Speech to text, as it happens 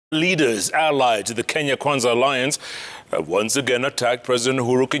Leaders allied to the Kenya Kwanza alliance have once again attacked President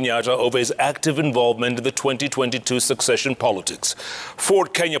Uhuru Kenyatta over his active involvement in the 2022 succession politics.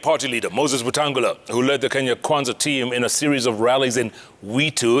 Ford Kenya party leader Moses Wetangula, who led the Kenya Kwanza team in a series of rallies in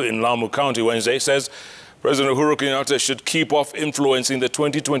Witu in Lamu County Wednesday, says President Uhuru Kenyatta should keep off influencing the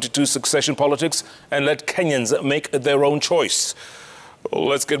 2022 succession politics and let Kenyans make their own choice. Well,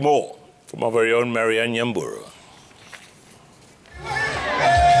 let's get more from our very own Marianne Nyambura.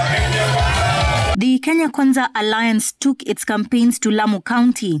 The Kenya Kwanza Alliance took its campaigns to Lamu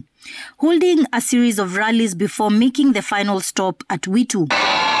County, holding a series of rallies before making the final stop at Witu.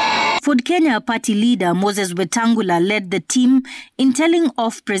 Ford Kenya party leader Moses Wetangula led the team in telling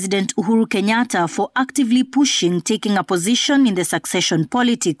off President Uhuru Kenyatta for actively pushing taking a position in the succession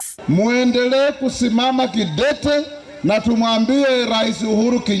politics. Muendelee kusimama kidete na tumwambie Rais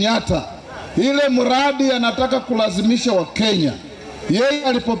Uhuru Kenyatta ile mradi anataka kulazimisha wa Kenya. Yeye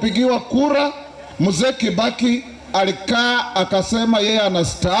alipopigiwa kura Mzee Kibaki alikaa akasema yeye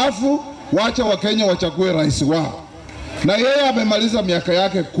anastaafu, wacha Wakenya wachague rais wao. Na yeye amemaliza miaka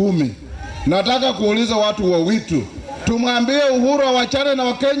yake 10. Nataka kuuliza watu wa Witu, tumwambie Uhuru awachane na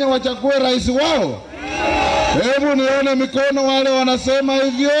Wakenya wachague rais wao? Hebu nione mikono wale wanasema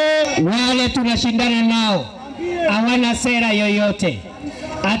hivyo. Wale tunashindana nao hawana sera yoyote.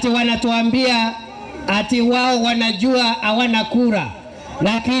 Ati wanatuambia ati wao wanajua hawana kura,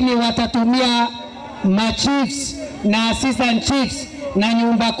 lakini watatumia machiefs na assistant chiefs na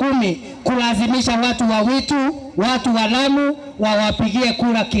nyumba 10 kulazimisha watu wa Witu, watu wa Lamu wawapigie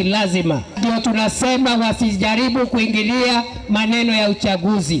kura kilazima. Ndio tunasema wasijaribu kuingilia maneno ya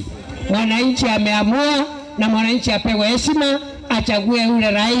uchaguzi. Mwananchi ameamua na mwananchi apewe heshima, achague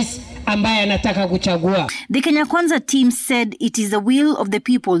yule rais ambaye anataka kuchagua. The Kenya Kwanza team said it is the will of the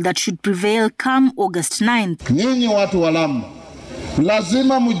people that should prevail come August 9th. Nyinyi watu wa Lamu,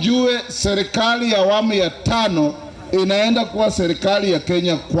 lazima mjue serikali ya awamu ya 5 inaenda kuwa serikali ya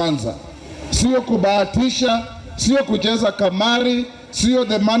Kenya Kwanza. Sio kubahatisha, sio kucheza kamari, sio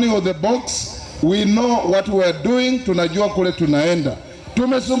the money of the box. We know what we are doing, tunajua kule tunaenda.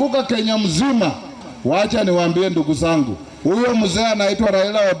 Tumezunguka Kenya mzima. Wacha niwaambie ndugu zangu, huyo mzee anaitwa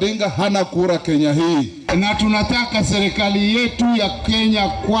Raila Odinga hana kura Kenya hii. Na tunataka serikali yetu ya Kenya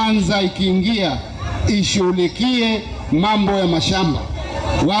Kwanza ikiingia ishughulikie mambo ya mashamba.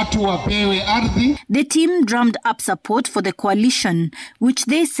 Watu wapewe ardhi. The team drummed up support for the coalition, which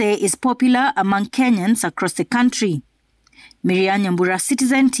they say is popular among Kenyans across the country. Marianne Nyambura,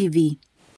 Citizen TV.